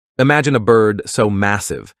Imagine a bird so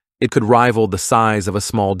massive, it could rival the size of a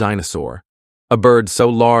small dinosaur. A bird so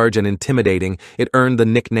large and intimidating, it earned the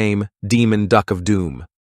nickname Demon Duck of Doom.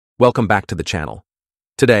 Welcome back to the channel.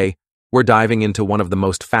 Today, we're diving into one of the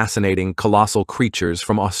most fascinating colossal creatures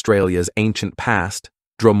from Australia's ancient past,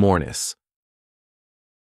 Dromornis.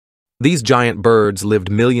 These giant birds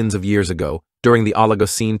lived millions of years ago during the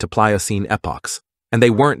Oligocene to Pliocene epochs, and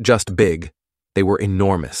they weren't just big, they were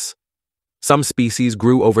enormous. Some species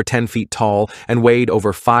grew over 10 feet tall and weighed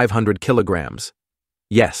over 500 kilograms.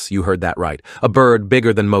 Yes, you heard that right, a bird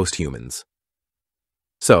bigger than most humans.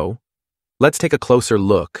 So, let's take a closer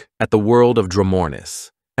look at the world of Dromornis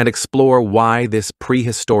and explore why this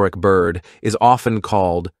prehistoric bird is often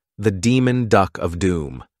called the Demon Duck of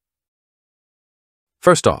Doom.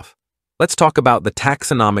 First off, let's talk about the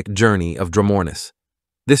taxonomic journey of Dromornis.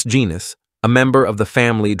 This genus, a member of the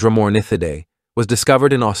family Dromornithidae, was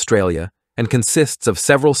discovered in Australia and consists of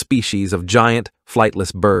several species of giant,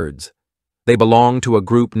 flightless birds. They belong to a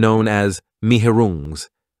group known as mihirungs,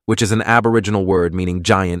 which is an Aboriginal word meaning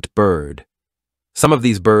giant bird. Some of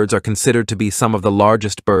these birds are considered to be some of the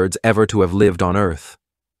largest birds ever to have lived on Earth.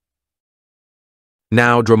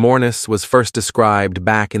 Now, Dromornis was first described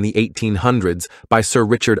back in the 1800s by Sir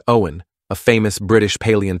Richard Owen, a famous British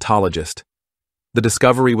paleontologist. The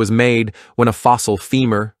discovery was made when a fossil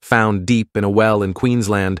femur, found deep in a well in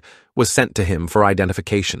Queensland, was sent to him for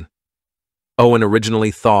identification. Owen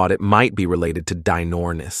originally thought it might be related to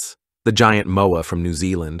Dinornis, the giant moa from New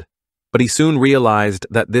Zealand, but he soon realized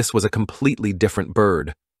that this was a completely different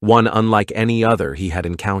bird, one unlike any other he had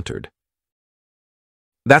encountered.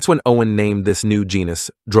 That's when Owen named this new genus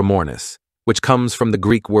Dromornis, which comes from the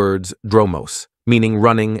Greek words dromos, meaning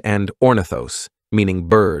running, and ornithos, meaning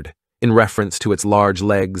bird, in reference to its large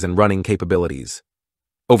legs and running capabilities.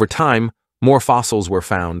 Over time, more fossils were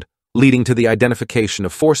found, leading to the identification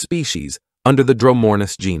of 4 species under the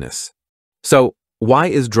Dromornis genus. So, why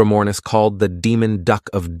is Dromornis called the Demon Duck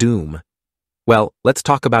of Doom? Well, let's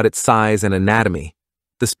talk about its size and anatomy.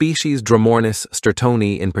 The species Dromornis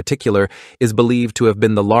stirtoni in particular is believed to have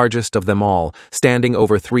been the largest of them all, standing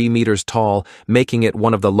over 3 meters tall, making it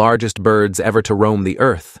one of the largest birds ever to roam the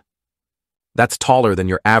earth. That's taller than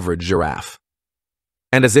your average giraffe.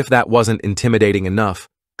 And as if that wasn't intimidating enough,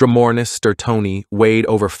 Dromornis stirtoni weighed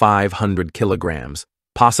over 500 kilograms,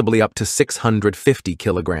 possibly up to 650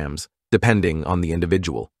 kilograms, depending on the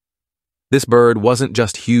individual. This bird wasn't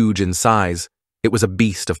just huge in size, it was a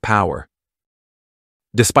beast of power.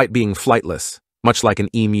 Despite being flightless, much like an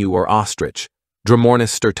emu or ostrich,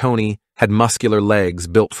 Dromornis stirtoni had muscular legs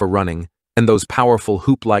built for running, and those powerful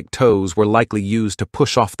hoop-like toes were likely used to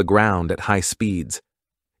push off the ground at high speeds.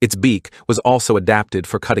 Its beak was also adapted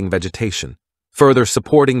for cutting vegetation, further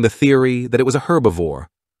supporting the theory that it was a herbivore,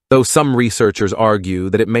 though some researchers argue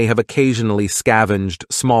that it may have occasionally scavenged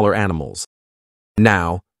smaller animals.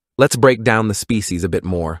 Now, let's break down the species a bit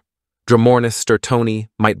more. Dromornis stirtoni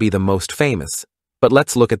might be the most famous, but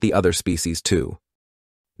let's look at the other species too.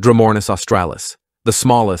 Dromornis australis, the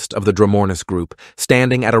smallest of the Dromornis group,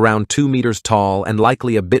 standing at around 2 meters tall and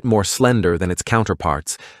likely a bit more slender than its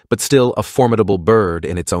counterparts, but still a formidable bird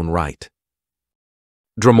in its own right.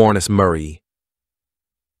 Dromornis murray.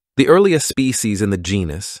 The earliest species in the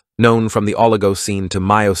genus, known from the Oligocene to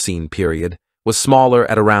Miocene period, was smaller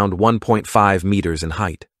at around 1.5 meters in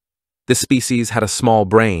height. This species had a small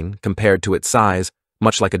brain compared to its size,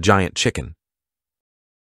 much like a giant chicken.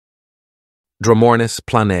 Dromornis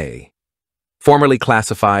planae. Formerly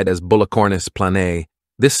classified as Bullocornis planae,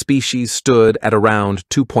 this species stood at around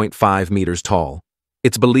 2.5 meters tall.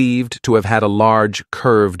 It's believed to have had a large,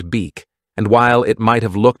 curved beak, and while it might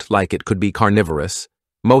have looked like it could be carnivorous,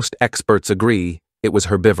 most experts agree it was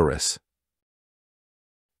herbivorous.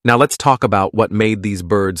 Now let's talk about what made these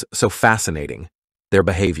birds so fascinating, their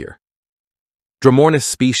behavior. Dromornis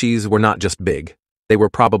species were not just big, they were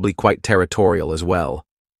probably quite territorial as well.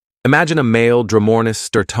 Imagine a male Dromornis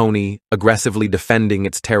stirtoni aggressively defending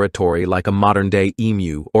its territory like a modern-day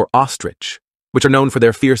emu or ostrich, which are known for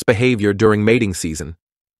their fierce behavior during mating season.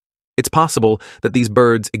 It's possible that these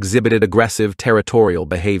birds exhibited aggressive territorial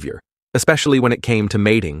behavior, especially when it came to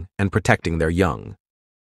mating and protecting their young.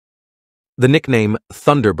 The nickname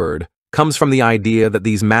Thunderbird comes from the idea that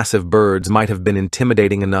these massive birds might have been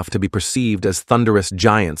intimidating enough to be perceived as thunderous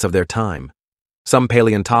giants of their time. Some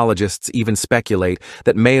paleontologists even speculate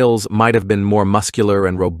that males might have been more muscular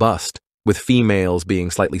and robust, with females being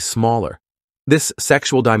slightly smaller. This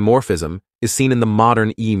sexual dimorphism is seen in the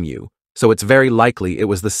modern emu, so it's very likely it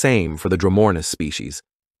was the same for the Dromornis species.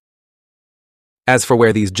 As for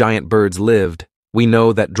where these giant birds lived, we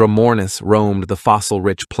know that Dromornis roamed the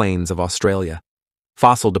fossil-rich plains of Australia.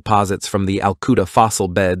 Fossil deposits from the Alcuda fossil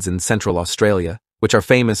beds in central Australia, which are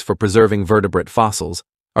famous for preserving vertebrate fossils,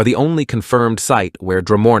 are the only confirmed site where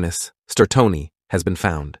Dromornis, stirtoni, has been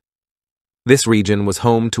found. This region was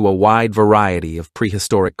home to a wide variety of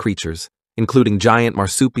prehistoric creatures, including giant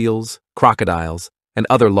marsupials, crocodiles, and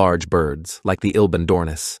other large birds like the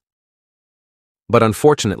Dromornis. But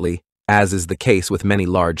unfortunately, as is the case with many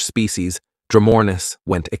large species, Dromornis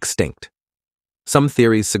went extinct. Some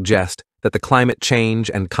theories suggest that the climate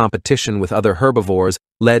change and competition with other herbivores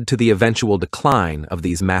led to the eventual decline of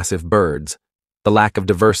these massive birds. The lack of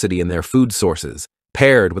diversity in their food sources,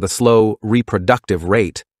 paired with a slow reproductive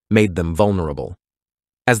rate, made them vulnerable.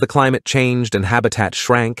 As the climate changed and habitat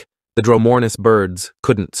shrank, the Dromornis birds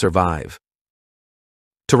couldn't survive.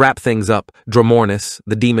 To wrap things up, Dromornis,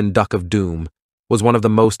 the demon duck of doom, was one of the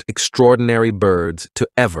most extraordinary birds to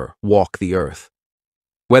ever walk the earth.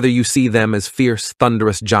 Whether you see them as fierce,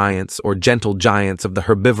 thunderous giants or gentle giants of the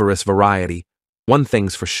herbivorous variety, one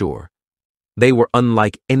thing's for sure: they were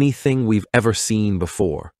unlike anything we've ever seen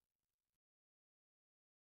before.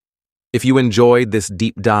 If you enjoyed this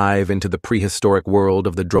deep dive into the prehistoric world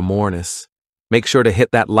of the Dromornis, make sure to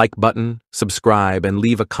hit that like button, subscribe, and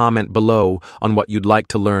leave a comment below on what you'd like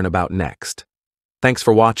to learn about next. Thanks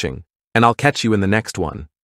for watching, and I'll catch you in the next one.